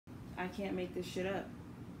I can't make this shit up.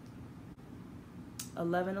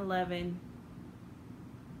 11:11.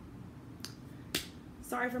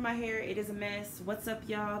 Sorry for my hair, it is a mess. What's up,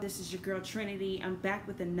 y'all? This is your girl Trinity. I'm back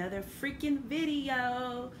with another freaking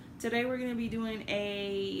video. Today we're gonna be doing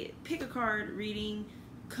a pick a card reading,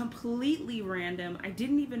 completely random. I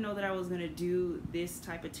didn't even know that I was gonna do this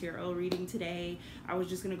type of tarot reading today. I was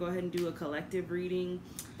just gonna go ahead and do a collective reading,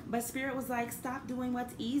 but Spirit was like, stop doing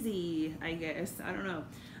what's easy, I guess. I don't know.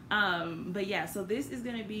 But yeah, so this is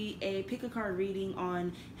going to be a pick a card reading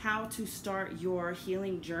on how to start your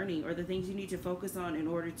healing journey, or the things you need to focus on in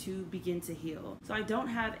order to begin to heal. So I don't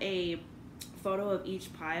have a photo of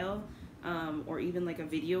each pile, or even like a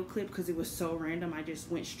video clip, because it was so random. I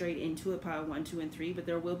just went straight into it, pile 1, 2, and 3, but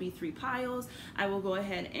there will be 3 piles. I will go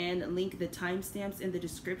ahead and link the timestamps in the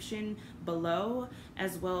description below,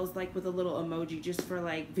 as well as like with a little emoji just for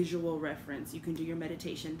like visual reference. You can do your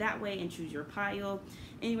meditation that way and choose your pile.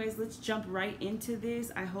 Anyways, let's jump right into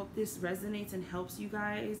this. I hope this resonates and helps you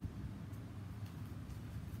guys.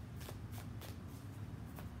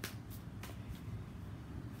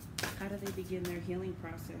 How do they begin their healing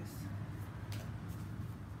process?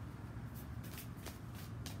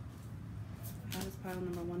 How does pile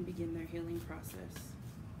number 1 begin their healing process?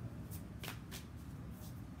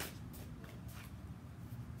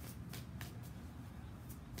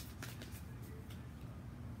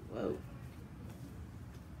 Whoa.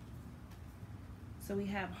 So we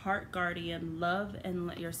have Heart Guardian, love and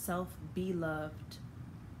let yourself be loved.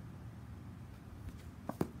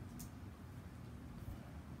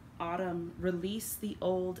 Autumn, release the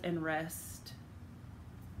old and rest.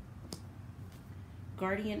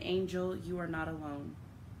 Guardian Angel, you are not alone.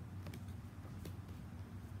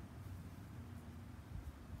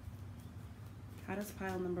 How does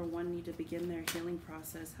pile number 1 need to begin their healing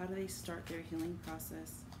process? How do they start their healing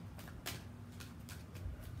process?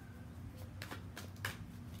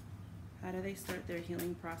 How do they start their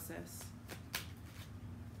healing process?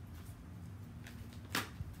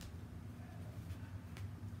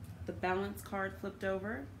 The Balance card flipped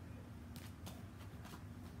over.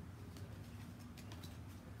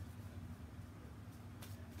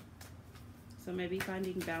 So maybe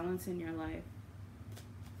finding balance in your life.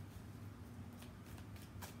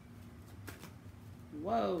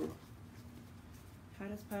 Whoa. How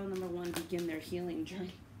does pile number 1 begin their healing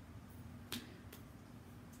journey?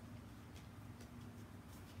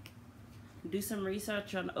 Do some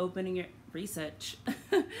research on opening your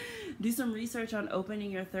Do some research on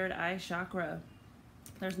opening your third eye chakra.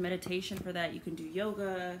 There's meditation for that. You can do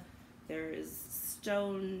yoga. There's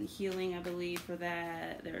stone healing, I believe, for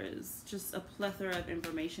that. There's just a plethora of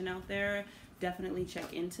information out there. Definitely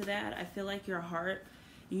check into that. I feel like your heart,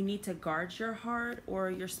 you need to guard your heart,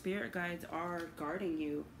 or your spirit guides are guarding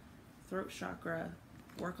you. Throat chakra,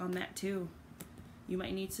 work on that too. You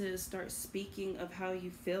might need to start speaking of how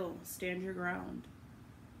you feel. Stand your ground.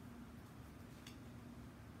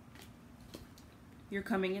 You're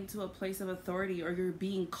coming into a place of authority, or you're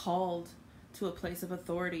being called to a place of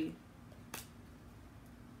authority.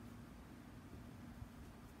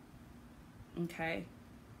 Okay.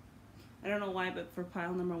 I don't know why, but for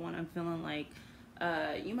pile number 1, I'm feeling like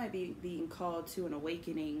you might be being called to an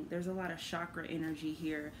awakening. There's a lot of chakra energy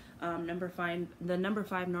here. The number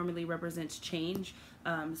 5 normally represents change.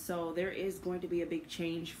 So there is going to be a big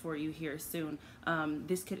change for you here soon.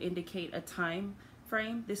 This could indicate a time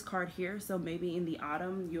frame, this card here. So maybe in the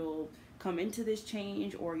autumn you'll come into this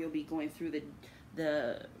change, or you'll be going through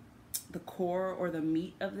the core or the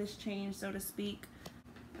meat of this change, so to speak.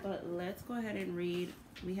 But let's go ahead and read.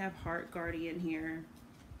 We have Heart Guardian here.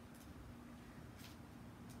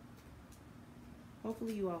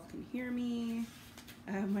 Hopefully you all can hear me.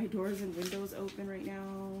 I have my doors and windows open right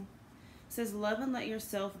now. It says, love and let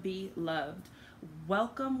yourself be loved.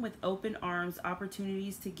 Welcome with open arms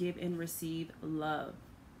opportunities to give and receive love.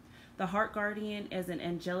 The Heart Guardian is an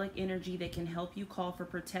angelic energy that can help you call for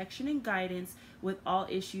protection and guidance with all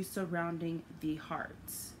issues surrounding the heart.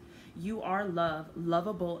 You are love,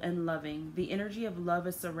 lovable and loving. The energy of love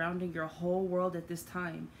is surrounding your whole world at this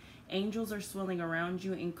time. Angels are swirling around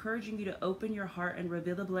you, encouraging you to open your heart and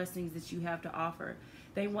reveal the blessings that you have to offer.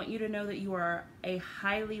 They want you to know that you are a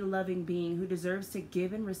highly loving being who deserves to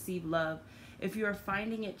give and receive love. If you are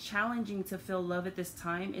finding it challenging to feel love at this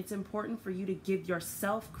time, it's important for you to give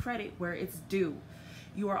yourself credit where it's due.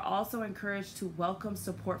 You are also encouraged to welcome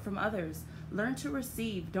support from others. Learn to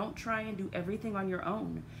receive. Don't try and do everything on your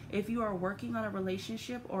own. If you are working on a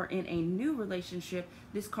relationship or in a new relationship,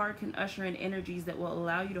 this card can usher in energies that will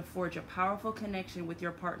allow you to forge a powerful connection with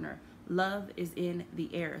your partner. Love is in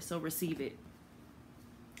the air, so receive it.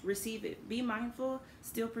 receive it. Be mindful,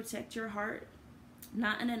 still protect your heart,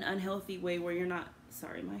 not in an unhealthy way where you're not,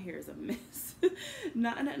 sorry, my hair is a mess.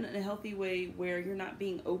 Not in an unhealthy way where you're not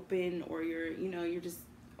being open, or you're, you know, you're just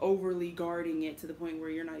overly guarding it to the point where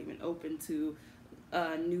you're not even open to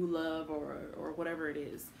new love or whatever it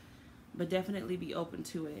is. But definitely be open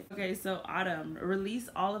to it. Okay, so autumn, release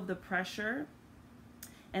all of the pressure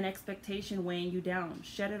and expectation weighing you down.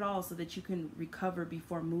 Shed it all so that you can recover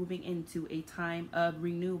before moving into a time of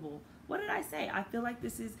renewal. What did I say? I feel like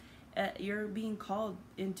this is you're being called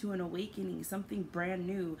into an awakening, something brand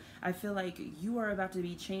new. I feel like you are about to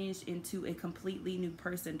be changed into a completely new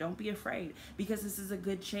person. Don't be afraid, because this is a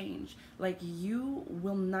good change. Like, you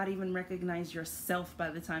will not even recognize yourself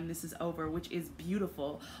by the time this is over, which is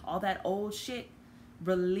beautiful. All that old shit,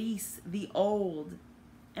 release the old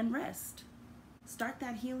and rest. Start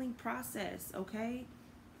that healing process, okay?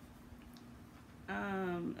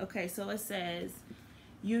 Okay, so it says,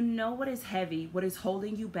 you know what is heavy, what is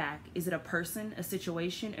holding you back. Is it a person, a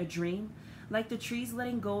situation, a dream? Like the trees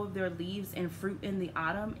letting go of their leaves and fruit in the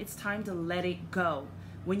autumn, it's time to let it go.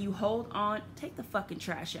 When you hold on, take the fucking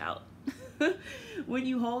trash out. When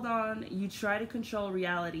you hold on, you try to control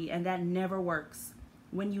reality, and that never works.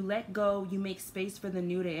 When you let go, you make space for the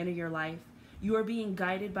new to enter your life. You are being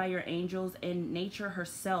guided by your angels and nature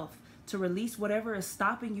herself to release whatever is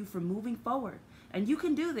stopping you from moving forward. And you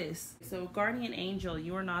can do this. So, guardian angel,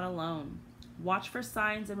 you are not alone. Watch for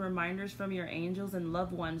signs and reminders from your angels and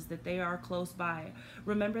loved ones that they are close by.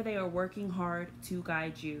 Remember, they are working hard to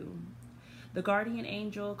guide you. The guardian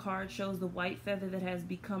angel card shows the white feather that has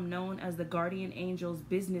become known as the guardian angel's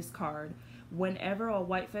business card. Whenever a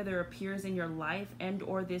white feather appears in your life and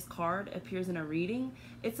or this card appears in a reading,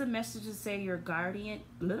 it's a message to say your guardian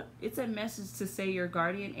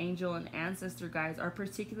angel and ancestor guides are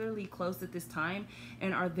particularly close at this time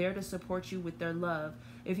and are there to support you with their love.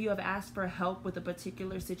 If you have asked for help with a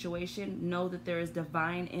particular situation, know that there is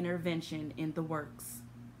divine intervention in the works.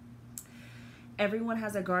 Everyone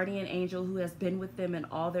has a guardian angel who has been with them in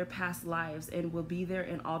all their past lives and will be there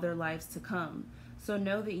in all their lives to come. So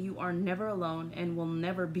know that you are never alone and will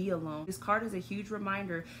never be alone. This card is a huge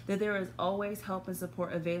reminder that there is always help and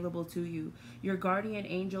support available to you. Your guardian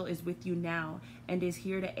angel is with you now and is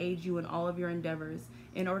here to aid you in all of your endeavors.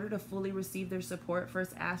 In order to fully receive their support,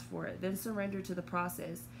 first ask for it, then surrender to the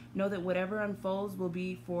process. Know that whatever unfolds will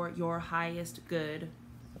be for your highest good.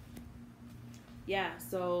 Yeah,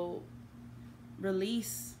 so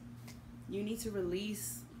release. You need to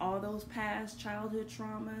release all those past childhood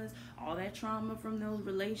traumas, all that trauma from those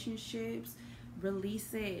relationships.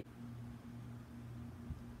 Release it.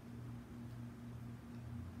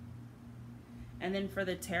 And then for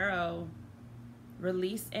the tarot,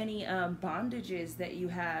 release any bondages that you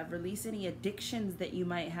have. Release any addictions that you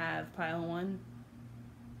might have, pile one.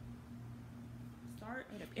 Start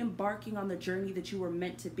embarking on the journey that you were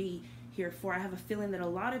meant to be here for. I have a feeling that a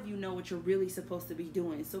lot of you know what you're really supposed to be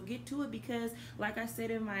doing. So get to it, because like I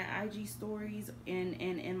said in my IG stories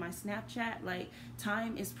and my Snapchat, like,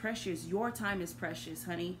 time is precious. Your time is precious,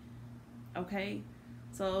 honey. Okay?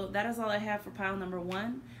 So that is all I have for pile number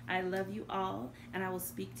 1. I love you all, and I will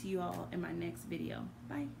speak to you all in my next video.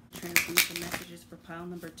 Bye. Transmute the messages for pile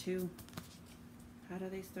number 2. How do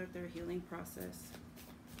they start their healing process?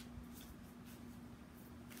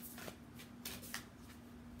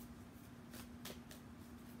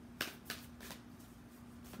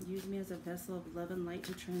 Use me as a vessel of love and light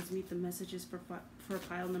to transmute the messages for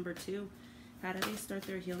pile number 2. How do they start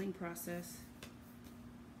their healing process?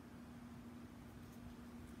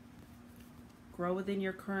 Grow within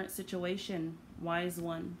your current situation. Wise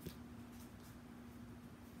one.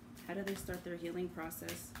 How do they start their healing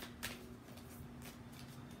process?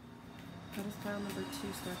 How does pile number 2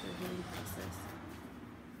 start their healing process?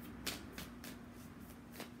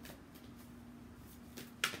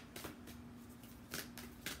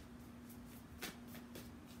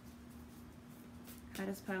 How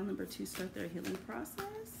does pile number 2 start their healing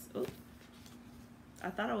process? Oh, I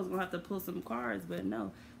thought I was going to have to pull some cards, but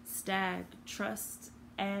no. Stag, trust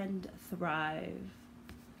and thrive.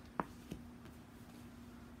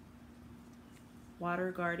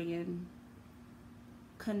 Water guardian,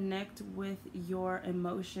 connect with your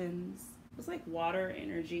emotions. It's like water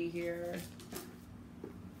energy here.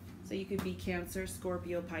 So you could be Cancer,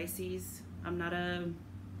 Scorpio, Pisces. I'm not a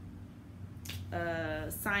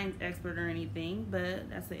signs expert or anything, but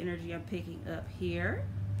that's the energy I'm picking up here.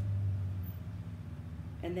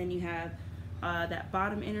 And then you have that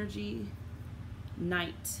bottom energy,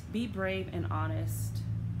 Knight. Be brave and honest.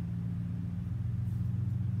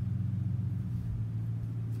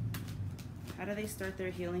 How do they start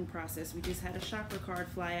their healing process? We just had a chakra card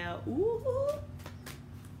fly out. Ooh.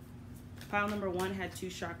 Pile number 1 had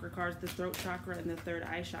 2 chakra cards, the throat chakra and the third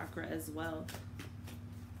eye chakra as well.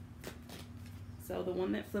 So the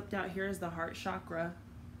one that flipped out here is the heart chakra.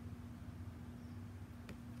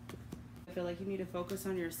 I feel like you need to focus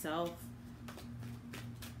on yourself,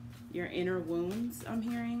 your inner wounds, I'm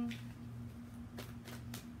hearing.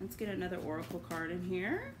 Let's get another oracle card in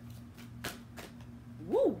here.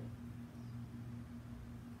 Woo!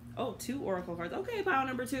 Oh, 2 oracle cards. Okay, pile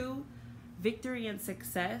number 2. Victory and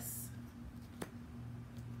success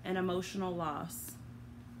and emotional loss.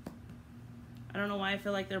 I don't know why I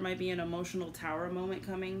feel like there might be an emotional tower moment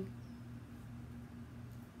coming.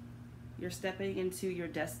 You're stepping into your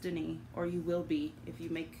destiny, or you will be if you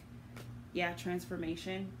make, yeah,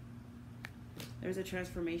 transformation. There's a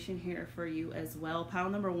transformation here for you as well. Pile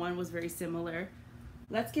number 1 was very similar.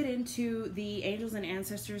 Let's get into the Angels and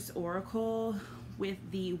Ancestors Oracle with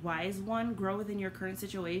the Wise One. Grow within your current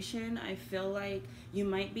situation. I feel like you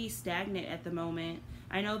might be stagnant at the moment.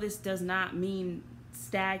 I know this does not mean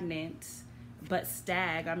stagnant, but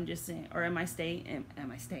stag, I'm just saying, or am I staying?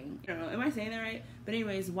 Am I staying? I don't know, am I saying that right? But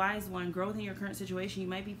anyways, Wise One, grow within your current situation. You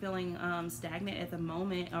might be feeling stagnant at the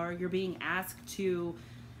moment, or you're being asked to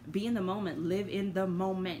be in the moment, live in the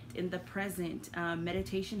moment, in the present.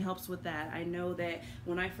 Meditation helps with that. I know that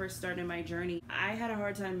when I first started my journey, I had a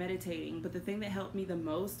hard time meditating, but the thing that helped me the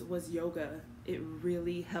most was yoga. It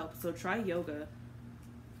really helped. So try yoga.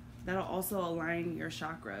 That'll also align your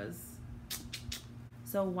chakras.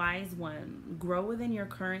 So Wise One, grow within your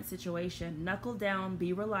current situation. Knuckle down,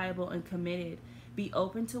 be reliable and committed. Be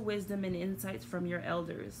open to wisdom and insights from your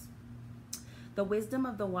elders. The wisdom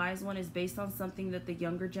of the Wise One is based on something that the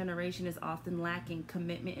younger generation is often lacking: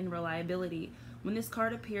 commitment and reliability. When this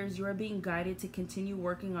card appears, you are being guided to continue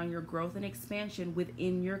working on your growth and expansion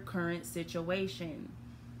within your current situation.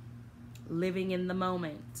 Living in the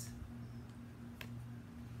moment.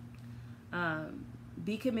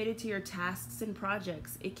 Be committed to your tasks and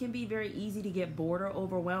projects. It can be very easy to get bored or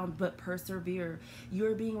overwhelmed, but persevere. You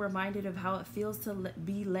are being reminded of how it feels to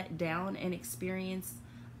be let down and experience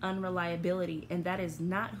unreliability, and that is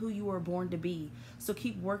not who you were born to be. So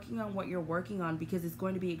keep working on what you're working on, because it's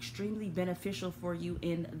going to be extremely beneficial for you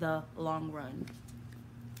in the long run.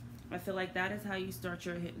 I feel like that is how you start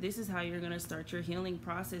your, this is how you're going to start your healing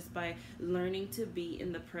process, by learning to be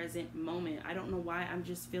in the present moment. I don't know why, I'm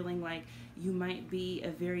just feeling like you might be a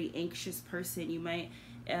very anxious person. You might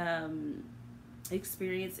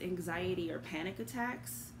experience anxiety or panic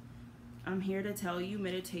attacks. I'm here to tell you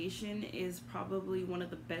meditation is probably one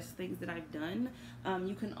of the best things that I've done.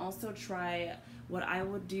 You can also try what I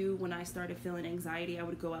would do when I started feeling anxiety. I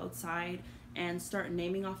would go outside and start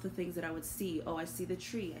naming off the things that I would see. Oh, I see the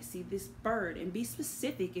tree, I see this bird, and be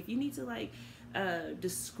specific. If you need to like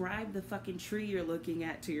describe the fucking tree you're looking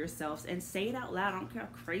at to yourself and say it out loud, I don't care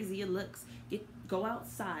how crazy it looks. Go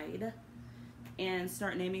outside and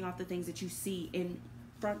start naming off the things that you see in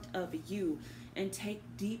front of you, and take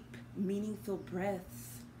deep, meaningful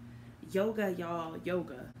breaths. Yoga, y'all,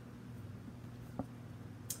 yoga.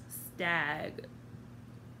 Stag,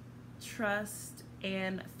 trust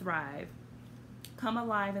and thrive. Come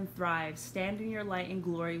alive and thrive. Stand in your light and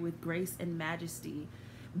glory with grace and majesty.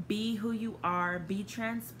 Be who you are. Be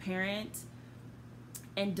transparent,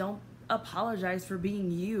 and don't apologize for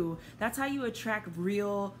being you. That's how you attract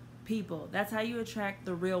real people. That's how you attract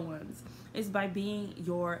the real ones, is by being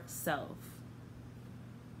yourself.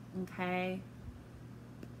 Okay?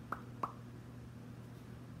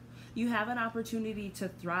 You have an opportunity to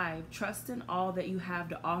thrive. Trust in all that you have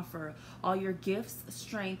to offer, all your gifts,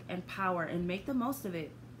 strength, and power, and make the most of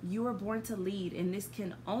it. You are born to lead, and this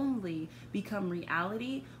can only become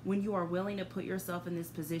reality when you are willing to put yourself in this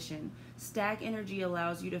position. Stag energy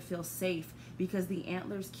allows you to feel safe, because the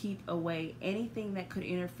antlers keep away anything that could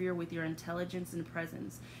interfere with your intelligence and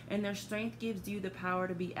presence, and their strength gives you the power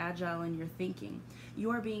to be agile in your thinking. You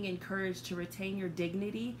are being encouraged to retain your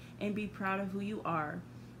dignity and be proud of who you are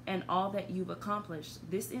and all that you've accomplished.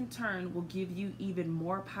 This in turn will give you even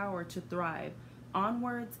more power to thrive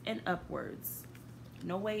onwards and upwards.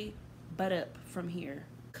 No way but up from here.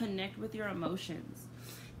 Connect with your emotions.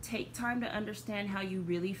 Take time to understand how you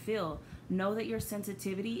really feel. Know that your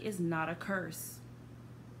sensitivity is not a curse,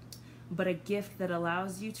 but a gift that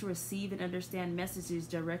allows you to receive and understand messages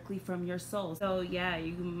directly from your soul. So yeah,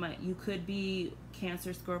 you could be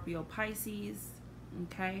Cancer, Scorpio, Pisces,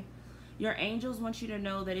 okay? Your angels want you to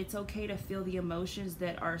know that it's okay to feel the emotions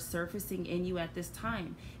that are surfacing in you at this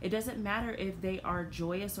time. It doesn't matter if they are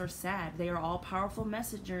joyous or sad. They are all powerful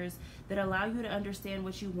messengers that allow you to understand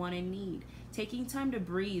what you want and need. Taking time to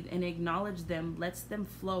breathe and acknowledge them lets them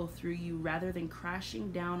flow through you rather than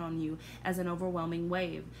crashing down on you as an overwhelming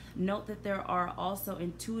wave. Note that there are also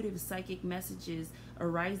intuitive psychic messages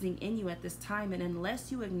arising in you at this time, and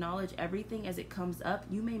unless you acknowledge everything as it comes up,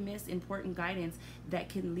 you may miss important guidance that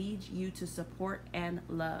can lead you to support and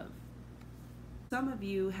love. Some of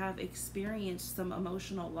you have experienced some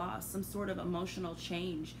emotional loss, some sort of emotional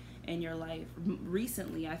change in your life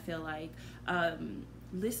recently, I feel like.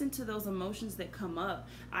 Listen to those emotions that come up.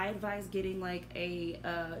 I advise getting like a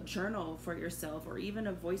journal for yourself, or even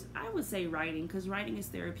a voice. I would say writing, because writing is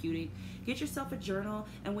therapeutic. Get yourself a journal,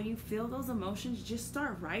 and when you feel those emotions, just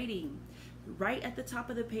start writing. Write at the top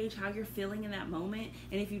of the page how you're feeling in that moment,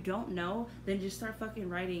 and if you don't know, then just start fucking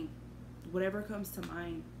writing whatever comes to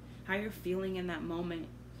mind, how you're feeling in that moment,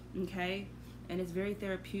 okay? And it's very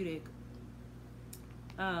therapeutic.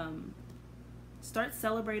 Start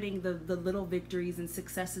celebrating the little victories and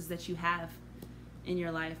successes that you have in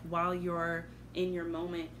your life while you're in your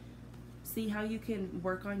moment. See how you can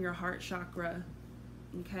work on your heart chakra,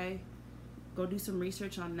 okay? Go do some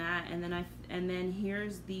research on that. And then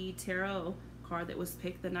here's the tarot card that was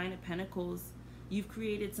picked, the Nine of Pentacles. You've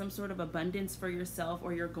created some sort of abundance for yourself,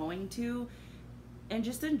 or you're going to, and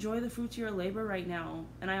just enjoy the fruits of your labor right now.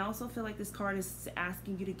 And I also feel like this card is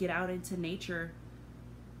asking you to get out into nature.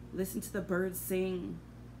 Listen to the birds sing.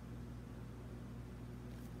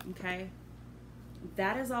 Okay?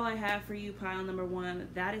 That is all I have for you, pile number one.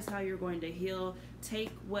 That is how you're going to heal.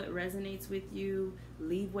 Take what resonates with you.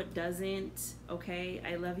 Leave what doesn't. Okay?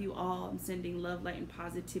 I love you all. I'm sending love, light, and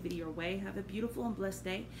positivity your way. Have a beautiful and blessed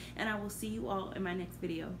day. And I will see you all in my next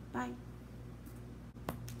video. Bye.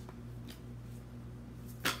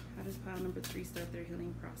 How does pile number three start their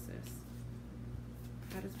healing process?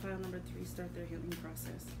 How does pile number three start their healing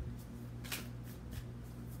process?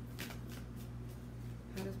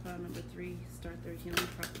 How does pile number three start their healing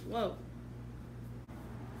process? Whoa.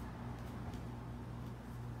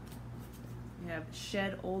 We have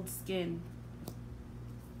shed old skin.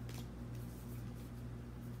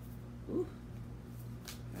 Ooh.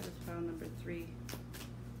 How does pile number three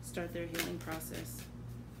start their healing process?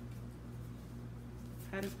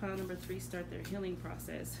 How does pile number three start their healing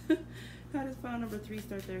process? How does pile number three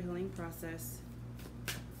start their healing process?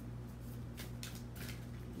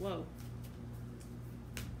 Whoa.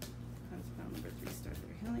 How does pile number three start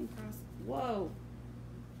their healing process? Whoa.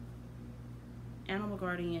 Animal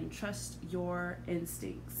guardian, trust your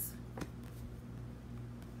instincts.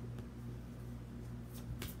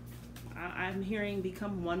 I'm hearing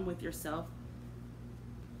become one with yourself.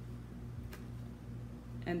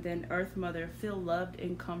 And then Earth Mother, feel loved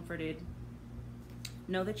and comforted.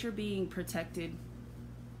 Know that you're being protected.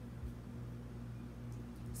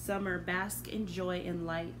 Summer, bask in joy and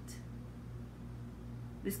light.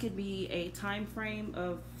 This could be a time frame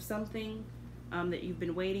of something that you've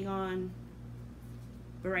been waiting on.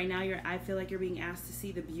 But right now, I feel like you're being asked to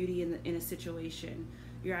see the beauty in a situation.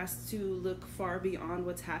 You're asked to look far beyond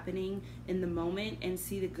what's happening in the moment and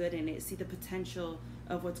see the good in it. See the potential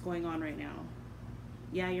of what's going on right now.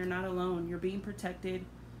 Yeah, you're not alone. You're being protected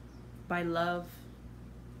by love.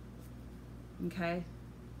 Okay?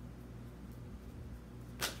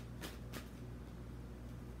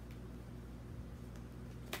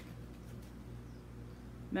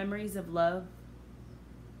 Memories of love.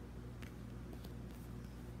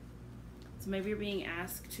 So maybe you're being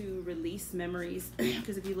asked to release memories,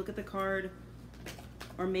 because if you look at the card,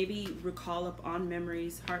 or maybe recall up on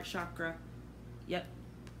memories, heart chakra. Yep.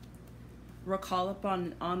 Recall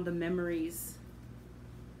upon the memories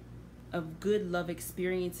of good love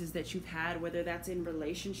experiences that you've had, whether that's in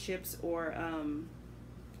relationships or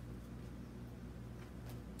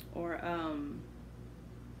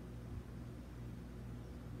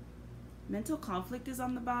mental conflict is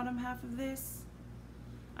on the bottom half of this.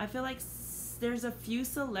 I feel like there's a few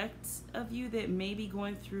select of you that may be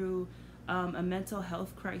going through a mental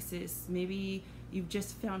health crisis. Maybe you've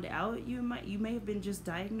just found out you may have been just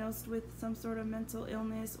diagnosed with some sort of mental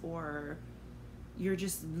illness, or you're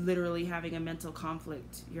just literally having a mental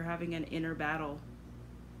conflict. You're having an inner battle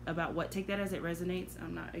about what. Take that as it resonates.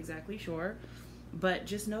 I'm not exactly sure, but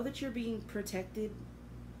just know that you're being protected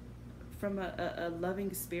from a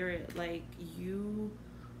loving spirit. Like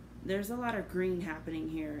there's a lot of green happening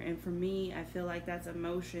here, and for me, I feel like that's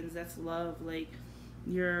emotions, that's love. Like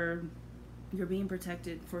you're being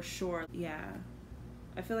protected for sure. Yeah.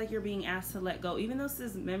 I feel like you're being asked to let go. Even though this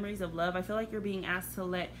is memories of love, I feel like you're being asked to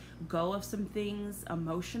let go of some things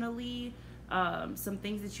emotionally, some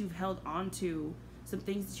things that you've held on to, some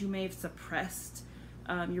things that you may have suppressed.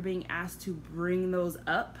 You're being asked to bring those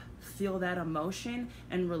up, feel that emotion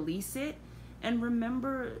and release it, and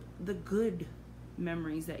remember the good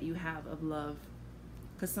memories that you have of love.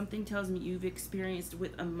 Because something tells me you've experienced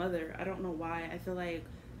with a mother. I don't know why. I feel like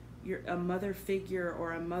you're a mother figure,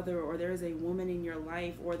 or a mother, or there's a woman in your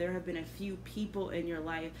life, or there have been a few people in your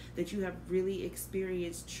life that you have really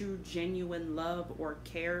experienced true, genuine love or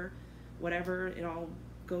care, whatever. It all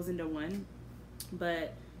goes into one.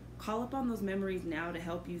 But call upon those memories now to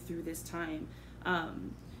help you through this time.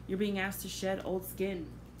 You're being asked to shed old skin.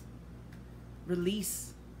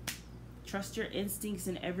 Release. Trust your instincts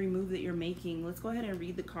in every move that you're making. Let's go ahead and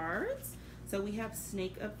read the cards. So we have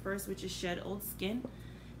Snake up first, which is shed old skin.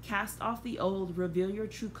 Cast off the old, reveal your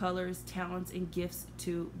true colors, talents, and gifts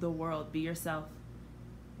to the world. Be yourself.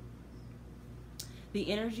 The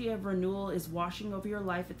energy of renewal is washing over your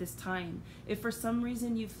life at this time. If for some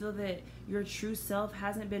reason you feel that your true self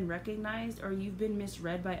hasn't been recognized or you've been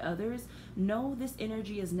misread by others, know this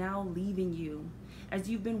energy is now leaving you. As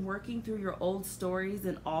you've been working through your old stories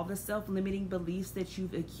and all the self-limiting beliefs that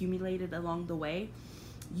you've accumulated along the way,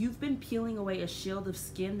 you've been peeling away a shield of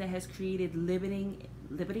skin that has created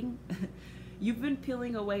You've been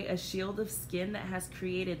peeling away a shield of skin that has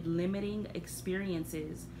created limiting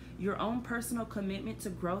experiences. Your own personal commitment to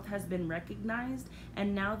growth has been recognized,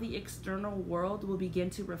 and now the external world will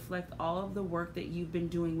begin to reflect all of the work that you've been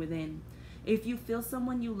doing within. If you feel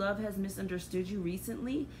someone you love has misunderstood you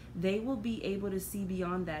recently, they will be able to see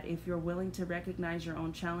beyond that if you're willing to recognize your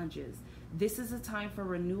own challenges. This is a time for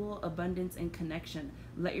renewal, abundance, and connection.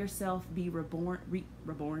 Let yourself be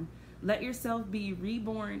reborn. Let yourself be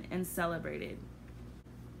reborn and celebrated.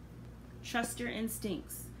 Trust your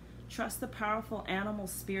instincts. Trust the powerful animal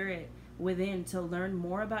spirit within to learn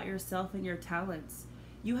more about yourself and your talents.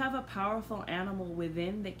 You have a powerful animal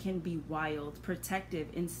within that can be wild, protective,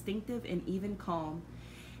 instinctive, and even calm.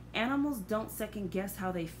 Animals don't second guess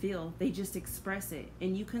how they feel, they just express it,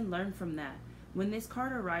 and you can learn from that. When this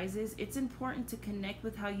card arises, it's important to connect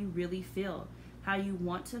with how you really feel, how you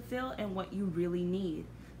want to feel, and what you really need.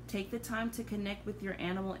 Take the time to connect with your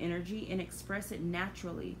animal energy and express it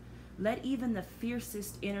naturally. Let even the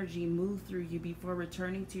fiercest energy move through you before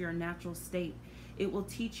returning to your natural state. It will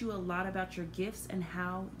teach you a lot about your gifts and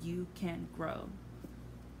how you can grow.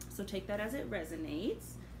 So take that as it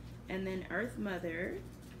resonates. And then Earth Mother,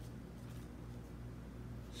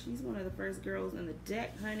 she's one of the first girls in the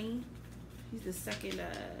deck, honey. She's the second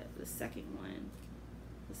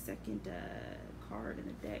card in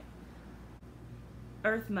the deck.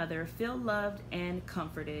 Earth Mother, feel loved and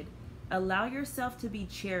comforted. Allow yourself to be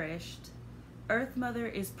cherished. Earth Mother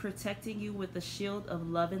is protecting you with a shield of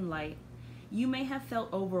love and light. You may have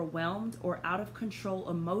felt overwhelmed or out of control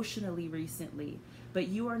emotionally recently, but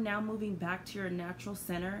you are now moving back to your natural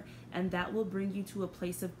center, and that will bring you to a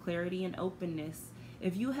place of clarity and openness.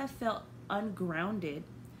 If you have felt ungrounded,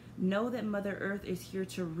 know that Mother Earth is here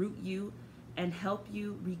to root you and help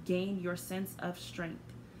you regain your sense of strength.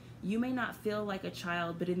 You may not feel like a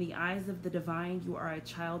child, but in the eyes of the divine, you are a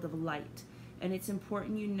child of light, and it's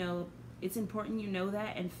important you know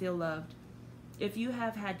that and feel loved. If you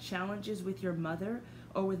have had challenges with your mother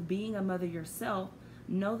or with being a mother yourself,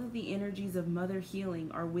 know that the energies of mother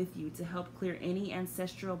healing are with you to help clear any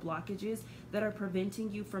ancestral blockages that are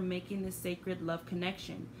preventing you from making this sacred love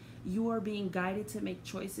connection. You are being guided to make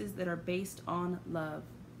choices that are based on love,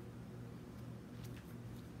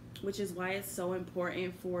 which is why it's so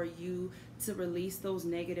important for you to release those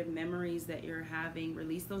negative memories that you're having,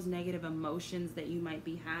 release those negative emotions that you might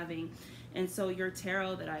be having. And so your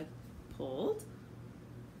tarot that I pulled,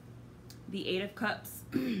 the Eight of Cups,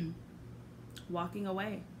 walking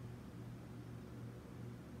away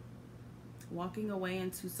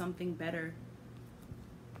into something better.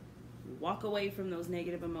 Walk away from those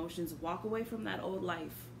negative emotions, walk away from that old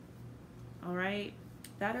life. All right,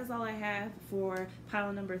 that is all I have for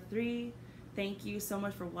pile number 3. Thank you so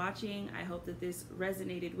much for watching. I hope that this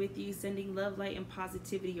resonated with you. Sending love, light, and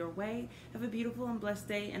positivity your way. Have a beautiful and blessed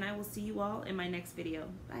day, and I will see you all in my next video.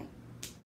 Bye.